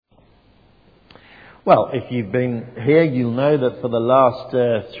Well, if you've been here, you'll know that for the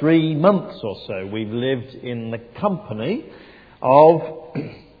last 3 months or so, we've lived in the company of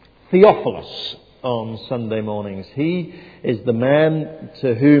Theophilus on Sunday mornings. He is the man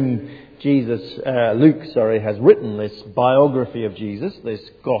to whom Luke has written this biography of Jesus, this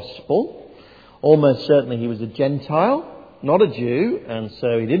gospel. Almost certainly he was a Gentile, not a Jew, and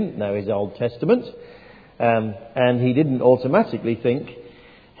so he didn't know his Old Testament, and he didn't automatically think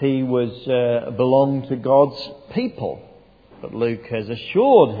he belonged to God's people. But Luke has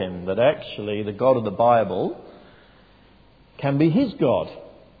assured him that actually the God of the Bible can be his God.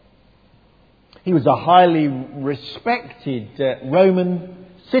 He was a highly respected Roman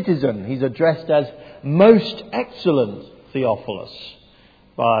citizen. He's addressed as Most Excellent Theophilus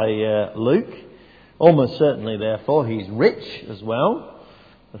by Luke. Almost certainly, therefore, he's rich as well.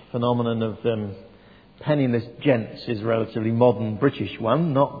 The phenomenon of penniless gents is a relatively modern British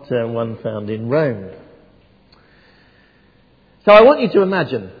one, not one found in Rome. So I want you to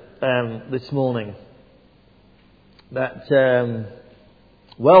imagine this morning that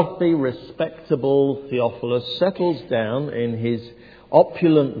wealthy, respectable Theophilus settles down in his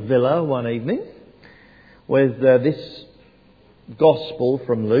opulent villa one evening with this gospel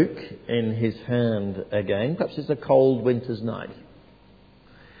from Luke in his hand again. Perhaps it's a cold winter's night.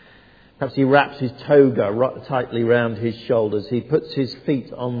 Perhaps he wraps his toga tightly round his shoulders. He puts his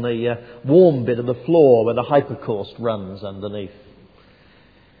feet on the warm bit of the floor where the hypocaust runs underneath.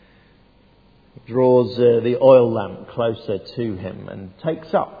 He draws the oil lamp closer to him and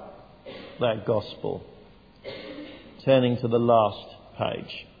takes up that gospel, turning to the last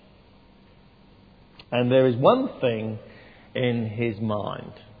page. And there is one thing in his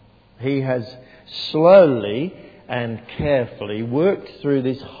mind. He has slowly and carefully worked through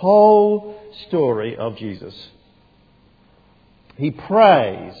this whole story of Jesus. He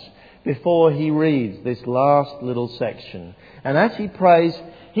prays before he reads this last little section. And as he prays,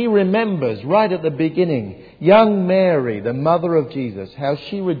 he remembers right at the beginning, young Mary, the mother of Jesus, how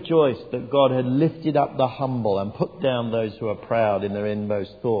she rejoiced that God had lifted up the humble and put down those who are proud in their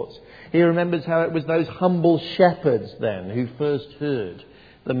inmost thoughts. He remembers how it was those humble shepherds then who first heard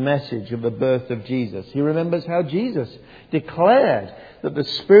the message of the birth of Jesus. He remembers how Jesus declared that the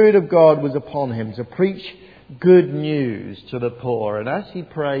Spirit of God was upon him to preach good news to the poor. And as he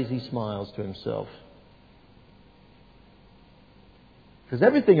prays, he smiles to himself. Because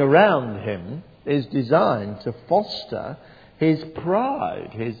everything around him is designed to foster his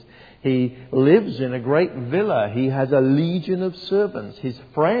pride. He lives in a great villa. He has a legion of servants. His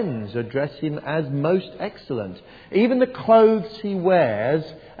friends address him as most excellent. Even the clothes he wears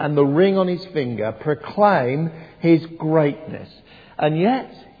and the ring on his finger proclaim his greatness. And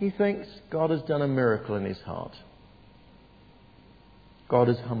yet he thinks God has done a miracle in his heart. God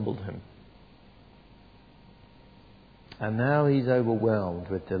has humbled him. And now he's overwhelmed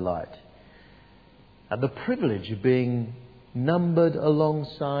with delight at the privilege of being numbered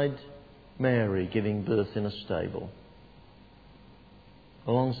alongside Mary giving birth in a stable,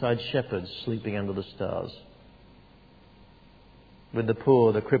 alongside shepherds sleeping under the stars, with the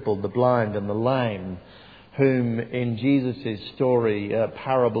poor, the crippled, the blind and the lame, whom in Jesus' story,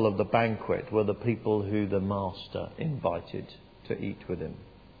 parable of the banquet, were the people who the Master invited to eat with him.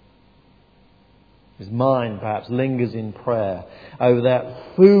 His mind perhaps lingers in prayer over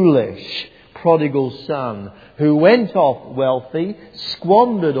that foolish prodigal son who went off wealthy,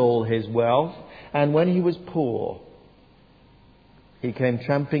 squandered all his wealth, and when he was poor, he came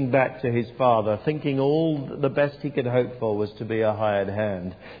tramping back to his father, thinking all the best he could hope for was to be a hired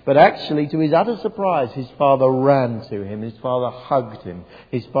hand. But actually, to his utter surprise, his father ran to him, his father hugged him,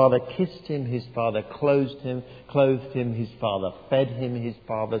 his father kissed him, his father clothed him, his father fed him, his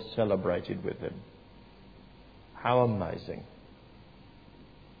father celebrated with him. How amazing.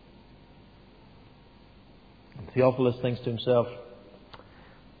 And Theophilus thinks to himself,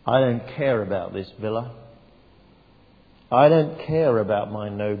 I don't care about this villa. I don't care about my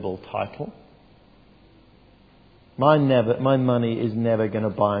noble title. My money is never going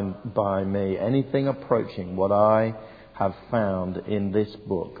to buy me anything approaching what I have found in this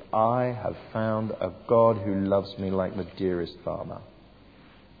book. I have found a God who loves me like the dearest father.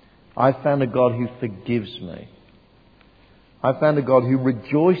 I found a God who forgives me. I found a God who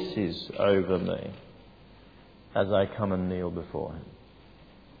rejoices over me as I come and kneel before him.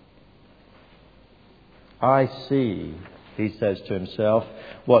 I see, he says to himself,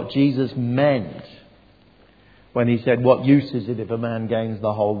 what Jesus meant when he said, what use is it if a man gains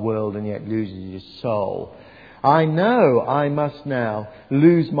the whole world and yet loses his soul? I know I must now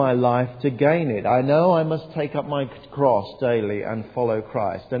lose my life to gain it. I know I must take up my cross daily and follow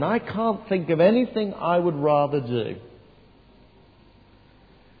Christ. And I can't think of anything I would rather do.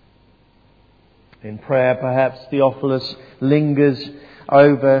 In prayer, perhaps Theophilus lingers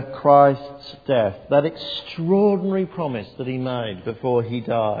over Christ's death, that extraordinary promise that he made before he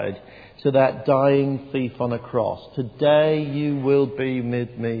died to that dying thief on a cross. Today you will be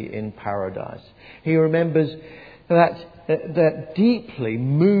with me in paradise. He remembers that deeply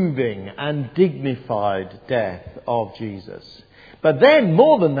moving and dignified death of Jesus. But then,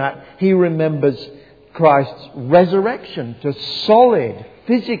 more than that, he remembers Christ's resurrection to solid,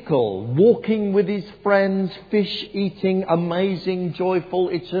 physical, walking with his friends, fish-eating, amazing, joyful,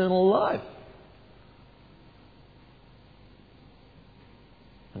 eternal life.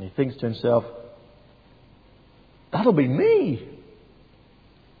 And he thinks to himself, that'll be me.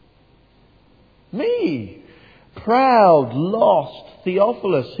 Me. Proud, lost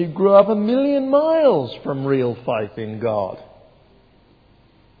Theophilus who grew up 1,000,000 miles from real faith in God.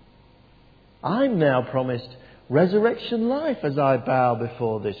 I'm now promised resurrection life as I bow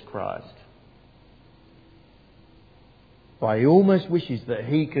before this Christ. Why, he almost wishes that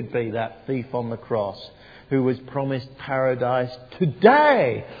he could be that thief on the cross who was promised paradise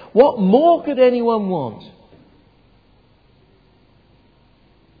today. What more could anyone want?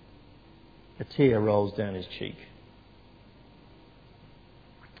 A tear rolls down his cheek.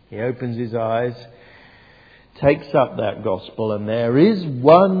 He opens his eyes, takes up that gospel, and there is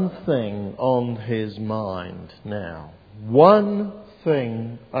one thing on his mind now. One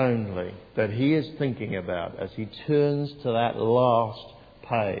thing only that he is thinking about as he turns to that last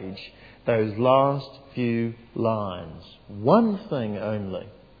page, those last few lines. One thing only.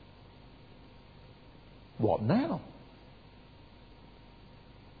 What now?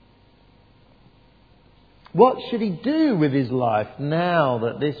 What should he do with his life now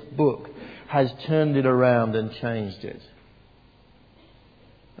that this book has turned it around and changed it?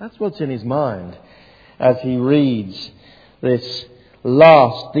 That's what's in his mind as he reads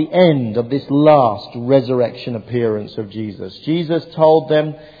the end of this last resurrection appearance of Jesus. Jesus told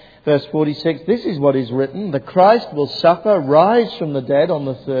them, verse 46, this is what is written, the Christ will suffer, rise from the dead on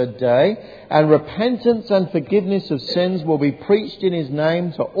the third day, and repentance and forgiveness of sins will be preached in his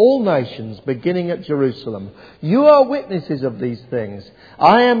name to all nations, beginning at Jerusalem. You are witnesses of these things.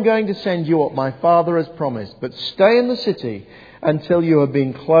 I am going to send you what my Father has promised, but stay in the city until you have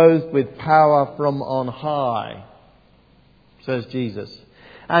been clothed with power from on high, says Jesus.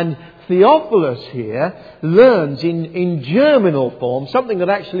 And Theophilus here learns in germinal form something that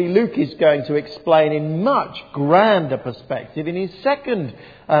actually Luke is going to explain in much grander perspective in his second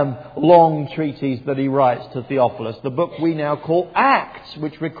long treatise that he writes to Theophilus, the book we now call Acts,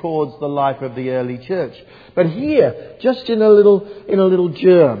 which records the life of the early church. But here, just in a little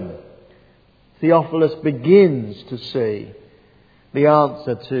germ, Theophilus begins to see the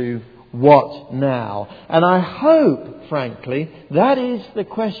answer to what now? And I hope, frankly, that is the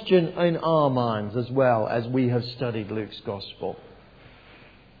question in our minds as well as we have studied Luke's Gospel.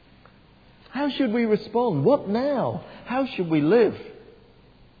 How should we respond? What now? How should we live?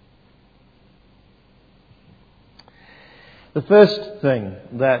 The first thing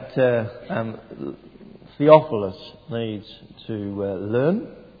that Theophilus needs to learn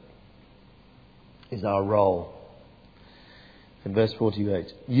is our role. In verse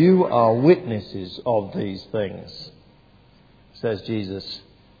 48, you are witnesses of these things, says Jesus.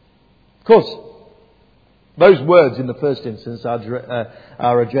 Of course, those words in the first instance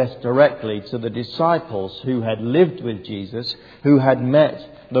are addressed directly to the disciples who had lived with Jesus, who had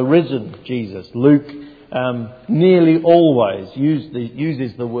met the risen Jesus. Luke nearly always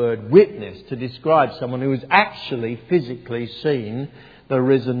uses the word witness to describe someone who has actually physically seen the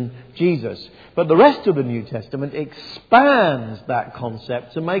risen Jesus. But the rest of the New Testament expands that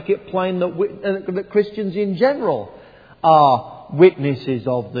concept to make it plain that Christians in general are witnesses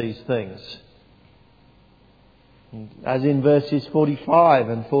of these things. As in verses 45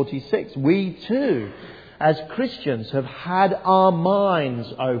 and 46, we too, as Christians, have had our minds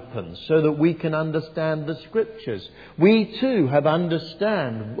opened so that we can understand the Scriptures. We too have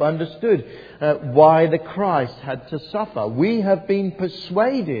understood why the Christ had to suffer. We have been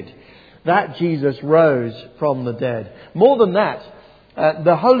persuaded that Jesus rose from the dead. More than that,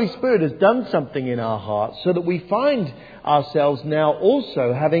 the Holy Spirit has done something in our hearts so that we find ourselves now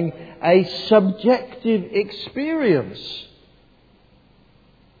also having a subjective experience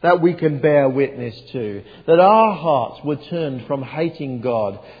that we can bear witness to. That our hearts were turned from hating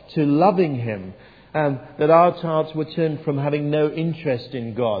God to loving Him That our hearts were turned from having no interest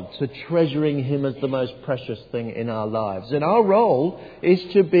in God to treasuring Him as the most precious thing in our lives. And our role is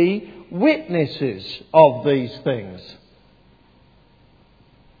to be witnesses of these things.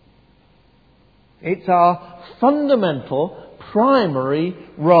 It's our fundamental, primary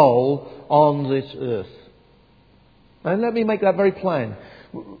role on this earth. And let me make that very plain.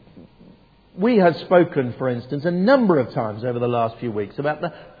 We have spoken, for instance, a number of times over the last few weeks about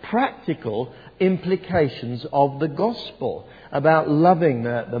the practical implications of the gospel, about loving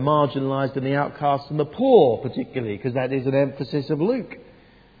the marginalised and the outcast and the poor particularly, because that is an emphasis of Luke.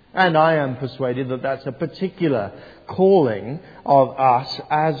 And I am persuaded that that's a particular calling of us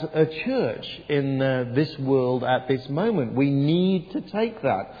as a church in this world at this moment. We need to take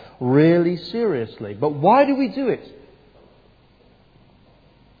that really seriously. But why do we do it?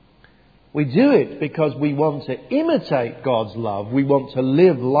 We do it because we want to imitate God's love. We want to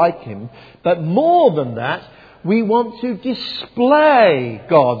live like Him. But more than that, we want to display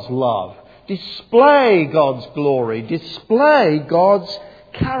God's love, display God's glory, display God's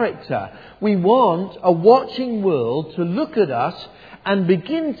character. We want a watching world to look at us and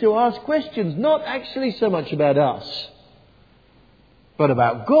begin to ask questions, not actually so much about us, but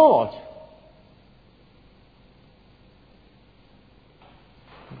about God.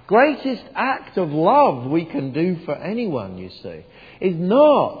 Greatest act of love we can do for anyone, you see, is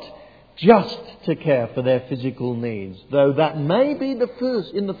not just to care for their physical needs, though that may be in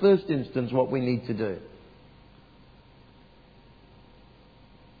the first instance what we need to do.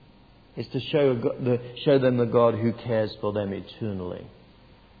 Is to show them the God who cares for them eternally.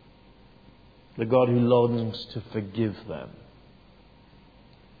 The God who longs to forgive them.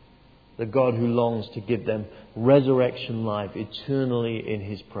 The God who longs to give them resurrection life eternally in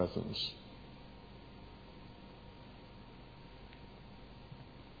His presence.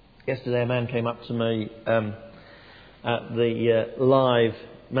 Yesterday a man came up to me at the live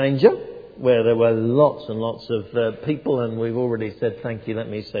manger, where there were lots and lots of people, and we've already said thank you. Let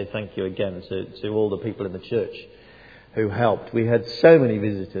me say thank you again to all the people in the church who helped. We had so many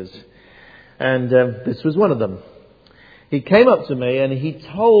visitors, and this was one of them. He came up to me and he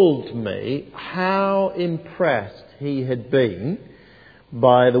told me how impressed he had been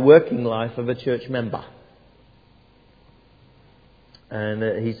by the working life of a church member.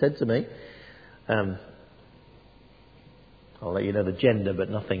 And he said to me, I'll let you know the gender, but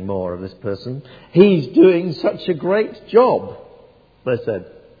nothing more of this person. He's doing such a great job, they said.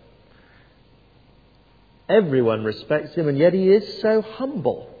 Everyone respects him, and yet he is so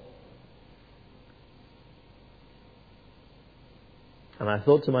humble. And I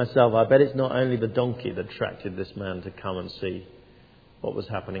thought to myself, I bet it's not only the donkey that attracted this man to come and see what was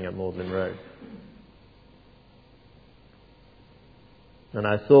happening at Magdalen Road. And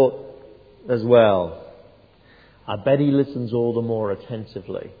I thought as well, I bet he listens all the more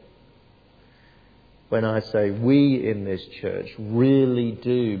attentively when I say we in this church really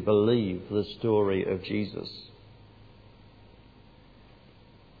do believe the story of Jesus.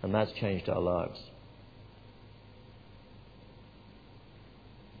 And that's changed our lives.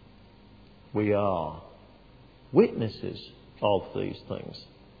 We are witnesses of these things.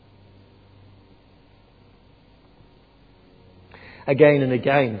 Again and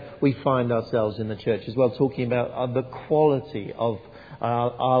again, we find ourselves in the church as well talking about the quality of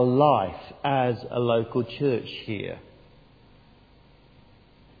our life as a local church here.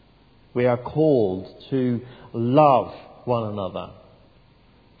 We are called to love one another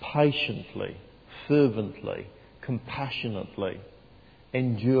patiently, fervently, compassionately,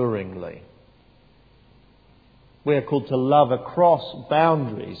 enduringly. We are called to love across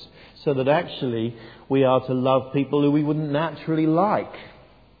boundaries so that actually we are to love people who we wouldn't naturally like.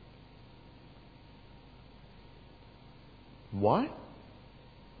 Why?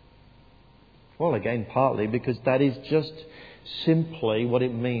 Well, again, partly because that is just simply what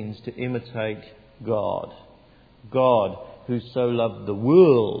it means to imitate God. God who so loved the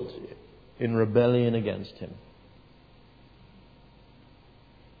world in rebellion against Him.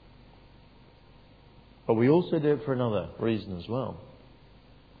 But we also do it for another reason as well.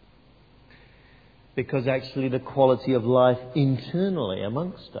 Because actually the quality of life internally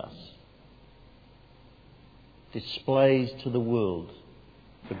amongst us displays to the world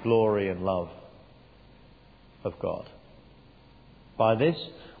the glory and love of God. By this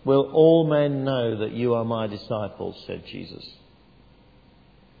will all men know that you are my disciples, said Jesus,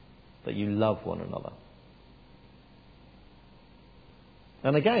 that you love one another.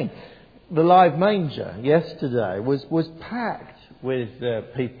 And again, the Live Manger yesterday was packed with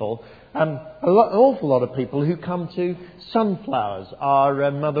people. An awful lot of people who come to Sunflowers, our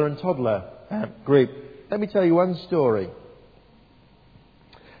mother and toddler group. Let me tell you one story.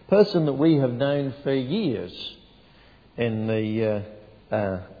 A person that we have known for years in the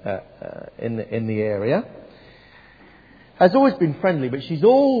area has always been friendly, but she's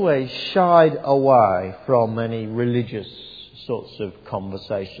always shied away from any religious sorts of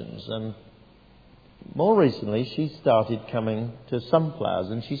conversations. And more recently, she started coming to Sunflowers,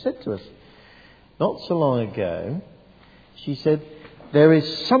 and she said to us, not so long ago, she said, there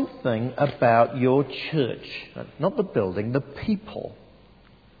is something about your church, not the building, the people.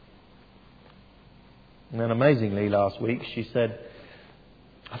 And then amazingly last week she said,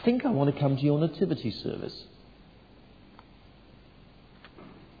 I think I want to come to your nativity service.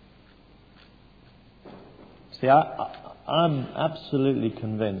 See, I'm absolutely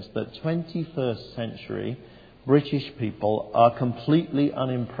convinced that 21st century British people are completely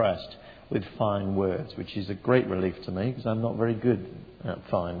unimpressed with fine words, which is a great relief to me because I'm not very good at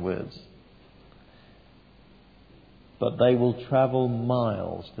fine words. But they will travel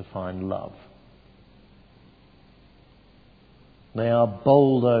miles to find love. They are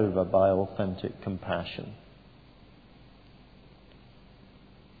bowled over by authentic compassion.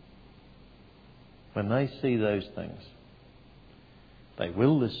 When they see those things, they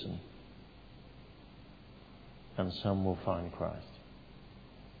will listen, and some will find Christ.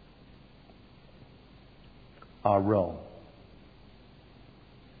 Our role,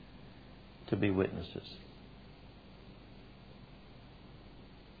 to be witnesses.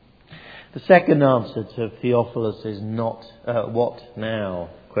 The second answer to Theophilus is not what now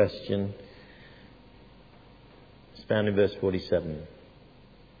question. It's found in verse 47.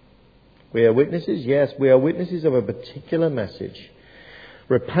 We are witnesses, yes, we are witnesses of a particular message.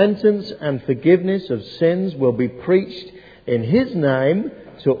 Repentance and forgiveness of sins will be preached in His name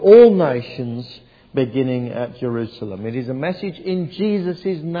to all nations, beginning at Jerusalem. It is a message in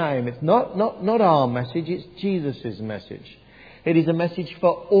Jesus' name. It's not our message, it's Jesus' message. It is a message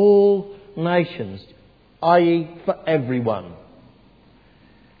for all nations, i.e. for everyone.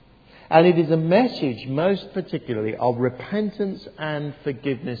 And it is a message most particularly of repentance and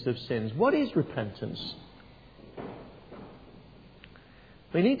forgiveness of sins. What is repentance?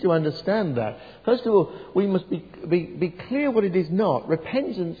 We need to understand that. First of all, we must be clear what it is not.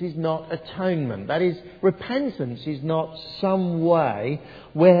 Repentance is not atonement. That is, repentance is not some way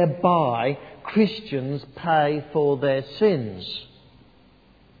whereby Christians pay for their sins.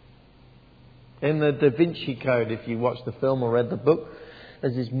 In the Da Vinci Code, if you watched the film or read the book,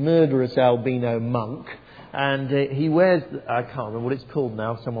 there's this murderous albino monk, and he wears, I can't remember what it's called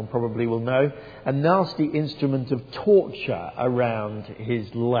now, someone probably will know, a nasty instrument of torture around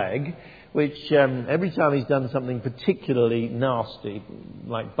his leg, which every time he's done something particularly nasty,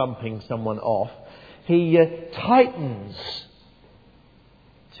 like bumping someone off, he tightens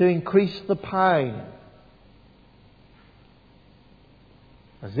to increase the pain.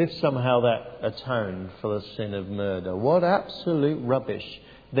 As if somehow that atoned for the sin of murder. What absolute rubbish.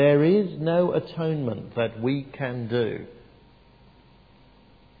 There is no atonement that we can do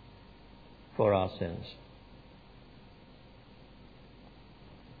for our sins.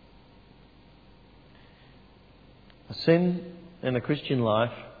 A sin in the Christian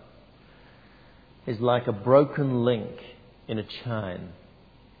life is like a broken link in a chain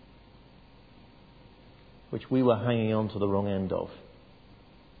which we were hanging on to the wrong end of.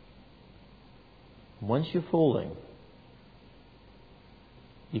 Once you're falling,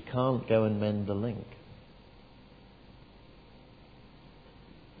 you can't go and mend the link.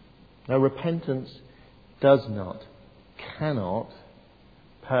 Now, repentance does not, cannot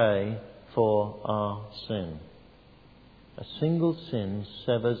pay for our sin. A single sin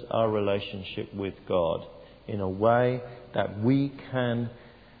severs our relationship with God in a way that we can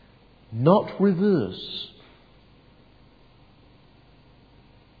not reverse.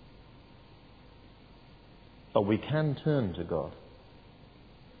 But we can turn to God.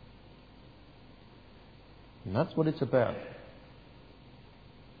 And that's what it's about.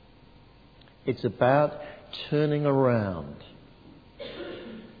 It's about turning around.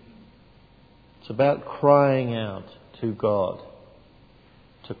 It's about crying out to God,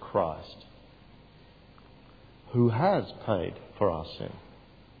 to Christ, who has paid for our sin.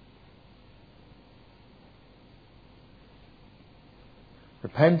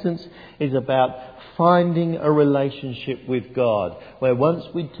 Repentance is about finding a relationship with God, where once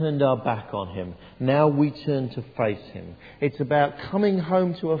we turned our back on Him, now we turn to face Him. It's about coming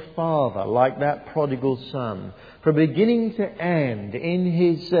home to a Father like that prodigal son. From beginning to end in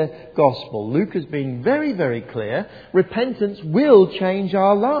his Gospel, Luke has been very, very clear. Repentance will change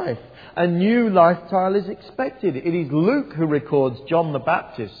our life. A new lifestyle is expected. It is Luke who records John the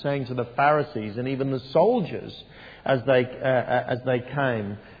Baptist saying to the Pharisees and even the soldiers as they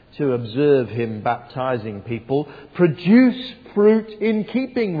came to observe him baptizing people, produce fruit in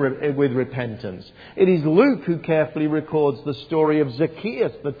keeping with repentance. It is Luke who carefully records the story of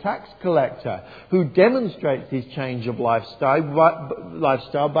Zacchaeus, the tax collector, who demonstrates his change of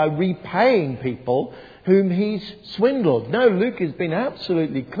lifestyle by repaying people whom he's swindled. No, Luke has been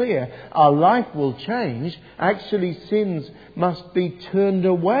absolutely clear. Our life will change. Actually, sins must be turned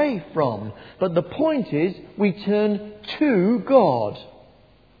away from. But the point is, we turn to God.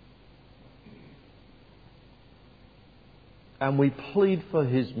 And we plead for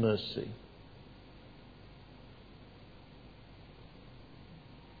His mercy.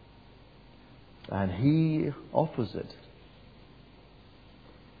 And He offers it.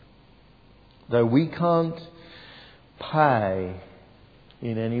 Though we can't pay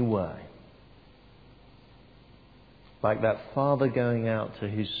in any way. Like that father going out to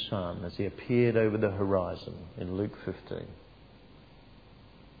his son as he appeared over the horizon in Luke 15.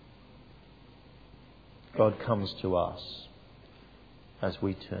 God comes to us as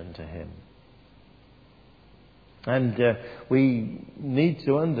we turn to Him. And we need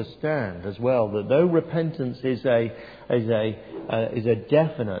to understand as well that though repentance is a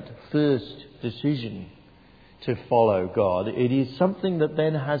definite first decision to follow God, it is something that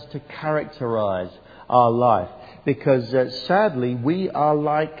then has to characterize our life. Because sadly, we are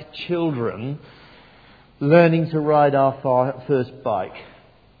like children learning to ride our first bike.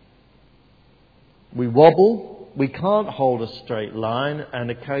 We wobble, we can't hold a straight line,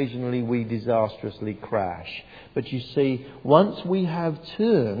 and occasionally we disastrously crash. But you see, once we have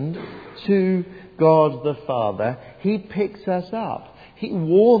turned to God the Father, He picks us up. He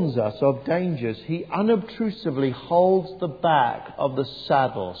warns us of dangers. He unobtrusively holds the back of the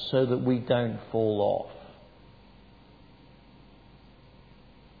saddle so that we don't fall off.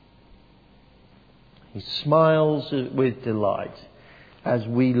 He smiles with delight as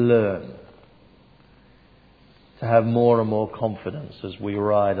we learn to have more and more confidence as we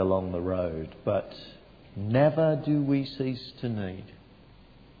ride along the road. But never do we cease to need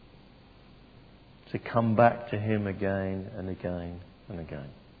to come back to Him again and again and again.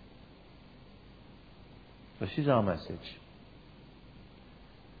 This is our message.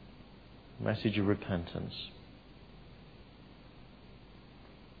 Message of repentance.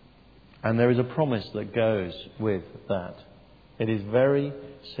 And there is a promise that goes with that. It is very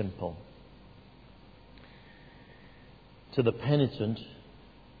simple. To the penitent,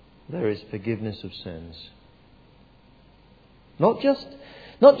 there is forgiveness of sins. Not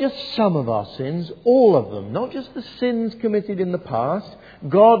just some of our sins, all of them. Not just the sins committed in the past.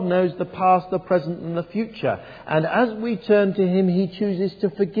 God knows the past, the present and the future. And as we turn to Him, He chooses to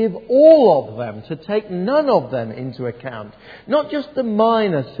forgive all of them, to take none of them into account. Not just the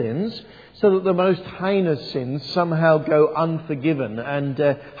minor sins, so that the most heinous sins somehow go unforgiven and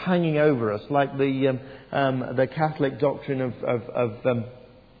hanging over us, like the Catholic doctrine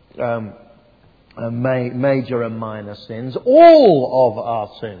of major and minor sins, all of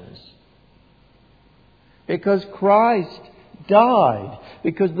our sins. Because Christ died,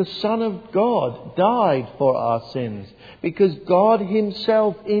 because the Son of God died for our sins, because God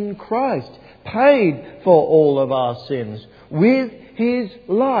Himself in Christ paid for all of our sins with His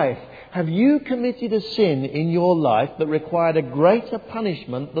life. Have you committed a sin in your life that required a greater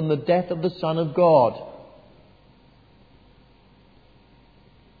punishment than the death of the Son of God?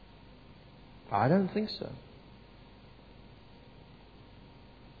 I don't think so.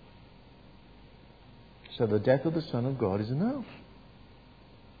 So the death of the Son of God is enough.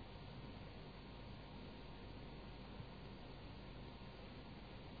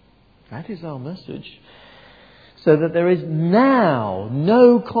 That is our message. So that there is now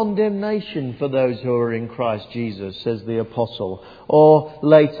no condemnation for those who are in Christ Jesus, says the Apostle. Or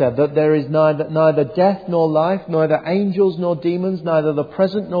later, that there is neither death nor life, neither angels nor demons, neither the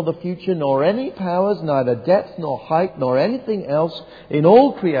present nor the future, nor any powers, neither depth nor height, nor anything else in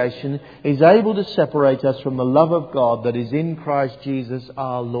all creation is able to separate us from the love of God that is in Christ Jesus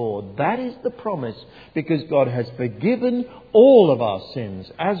our Lord. That is the promise, because God has forgiven all of our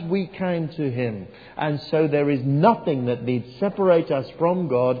sins as we came to Him. And so there is nothing that needs separate us from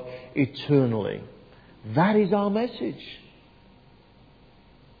God eternally. That is our message.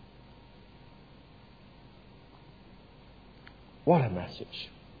 What a message.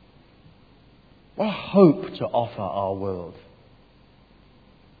 What a hope to offer our world.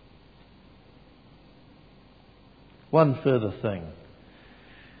 One further thing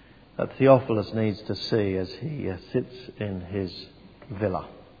that Theophilus needs to see as he sits in his villa.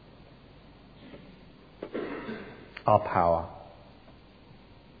 Our power.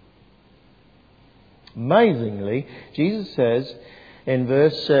 Amazingly, Jesus says in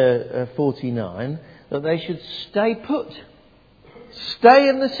verse 49 that they should stay put. Stay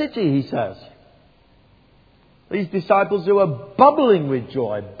in the city, he says. These disciples who are bubbling with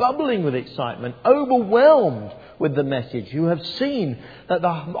joy, bubbling with excitement, overwhelmed with the message, who have seen that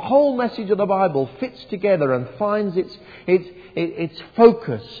the whole message of the Bible fits together and finds its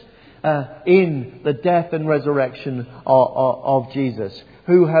focus in the death and resurrection of Jesus,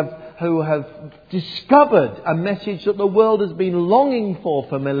 who have discovered a message that the world has been longing for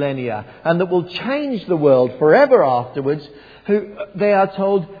millennia and that will change the world forever afterwards, who they are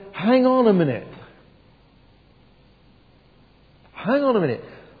told, hang on a minute. Hang on a minute.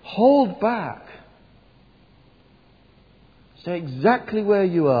 Hold back. Stay exactly where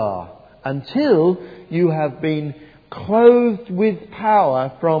you are until you have been clothed with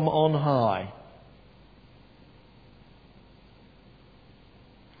power from on high.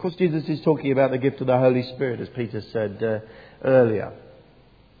 Of course, Jesus is talking about the gift of the Holy Spirit, as Peter said earlier.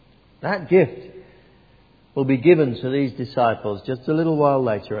 That gift will be given to these disciples just a little while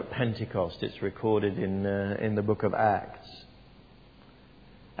later at Pentecost. It's recorded in the book of Acts.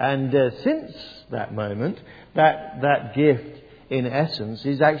 And since that moment, that gift, in essence,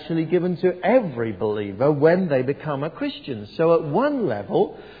 is actually given to every believer when they become a Christian. So at one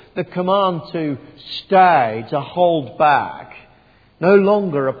level, the command to stay, to hold back, no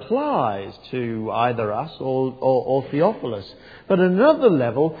longer applies to either us or Theophilus. But at another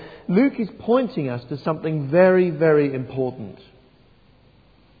level, Luke is pointing us to something very, very important.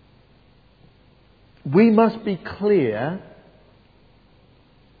 We must be clear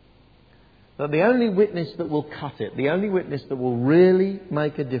that the only witness that will cut it, the only witness that will really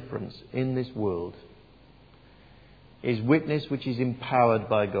make a difference in this world, is witness which is empowered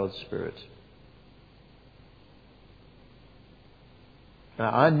by God's Spirit. Now,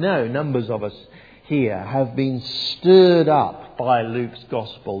 I know numbers of us here have been stirred up by Luke's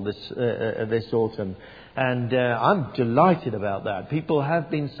Gospel this autumn. And I'm delighted about that. People have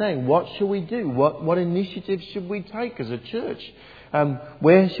been saying, what shall we do? What initiatives should we take as a church?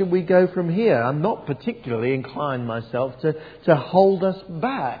 Where should we go from here? I'm not particularly inclined myself to hold us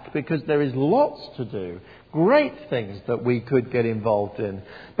back, because there is lots to do. Great things that we could get involved in.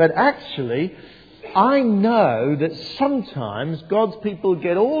 But actually, I know that sometimes God's people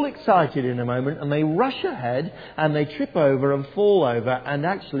get all excited in a moment and they rush ahead and they trip over and fall over and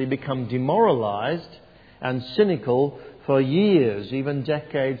actually become demoralised and cynical for years, even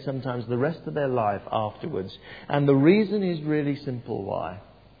decades, sometimes the rest of their life afterwards. And the reason is really simple. Why?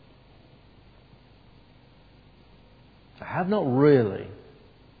 They have not really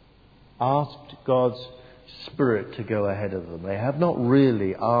asked God's Spirit to go ahead of them. They have not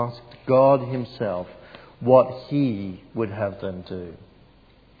really asked God Himself what He would have them do.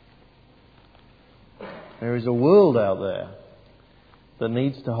 There is a world out there that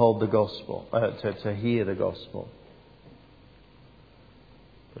needs to hold the gospel, to hear the gospel.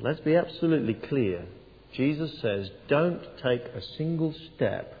 But let's be absolutely clear. Jesus says, don't take a single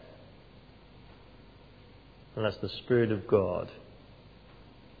step unless the Spirit of God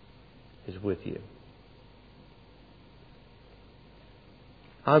is with you.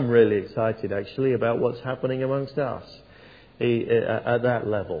 I'm really excited, actually, about what's happening amongst us at that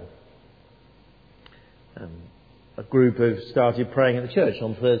level. A group have started praying at the church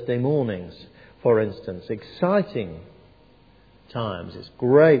on Thursday mornings, for instance. Exciting times. It's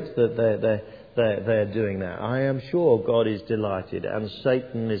great that they're doing that. I am sure God is delighted and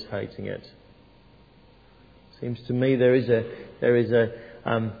Satan is hating it. Seems to me there is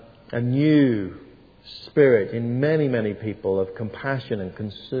a new spirit in many, many people of compassion and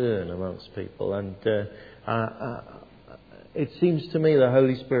concern amongst people, and it seems to me the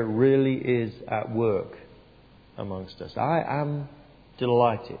Holy Spirit really is at work amongst us. I am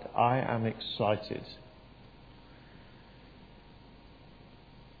delighted. I am excited.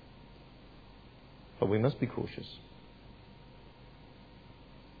 But we must be cautious.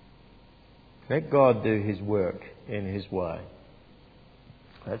 Let God do His work in His way.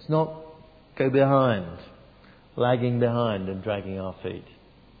 Let's not go behind, lagging behind and dragging our feet.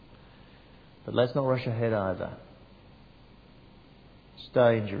 But let's not rush ahead either.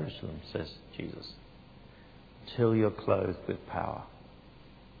 Stay in Jerusalem, says Jesus, until you're clothed with power.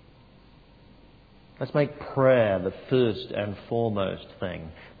 Let's make prayer the first and foremost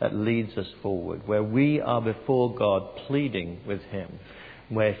thing that leads us forward, where we are before God pleading with Him,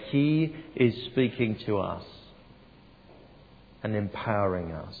 where He is speaking to us and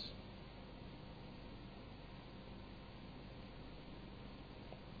empowering us.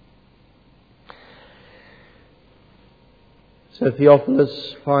 So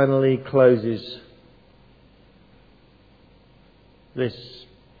Theophilus finally closes this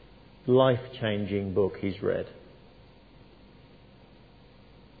life-changing book he's read.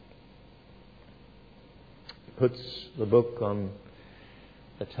 He puts the book on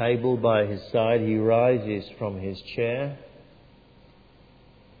the table by his side. He rises from his chair.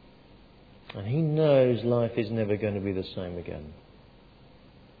 And he knows life is never going to be the same again.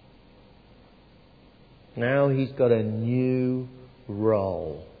 Now he's got a new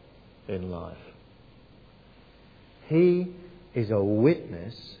role in life. He is a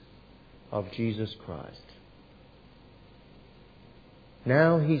witness of Jesus Christ.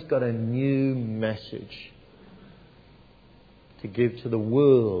 Now he's got a new message to give to the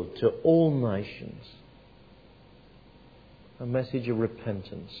world, to all nations. A message of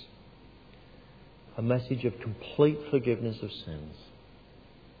repentance. A message of complete forgiveness of sins.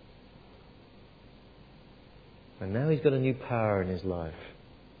 And now he's got a new power in his life.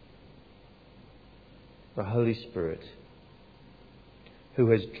 The Holy Spirit,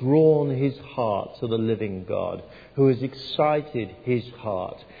 who has drawn his heart to the living God, who has excited his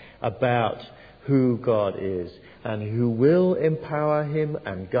heart about who God is, and who will empower him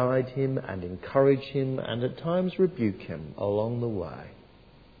and guide him and encourage him and at times rebuke him along the way.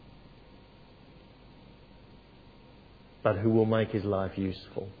 But who will make his life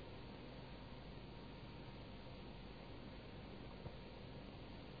useful.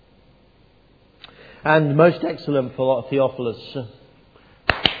 And most excellent Theophilus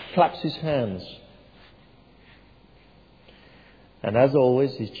claps his hands. And as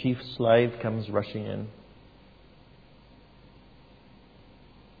always, his chief slave comes rushing in.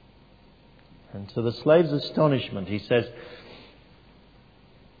 And to the slave's astonishment, he says,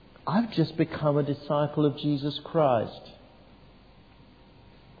 I've just become a disciple of Jesus Christ.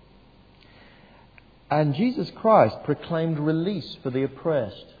 And Jesus Christ proclaimed release for the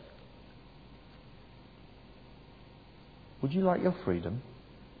oppressed. Would you like your freedom?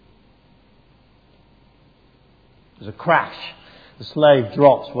 There's a crash. The slave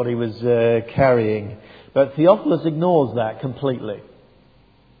drops what he was carrying. But Theophilus ignores that completely.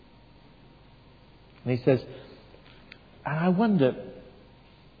 And he says, and I wonder,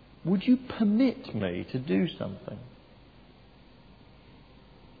 would you permit me to do something?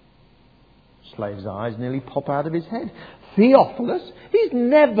 The slave's eyes nearly pop out of his head. Theophilus, he's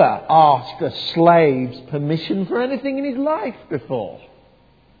never asked a slave's permission for anything in his life before.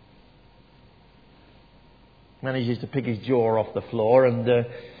 Manages to pick his jaw off the floor and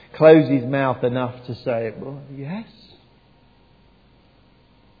close his mouth enough to say, well, yes.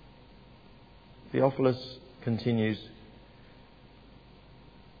 Theophilus continues,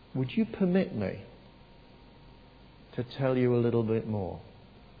 would you permit me to tell you a little bit more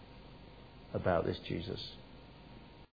about this Jesus?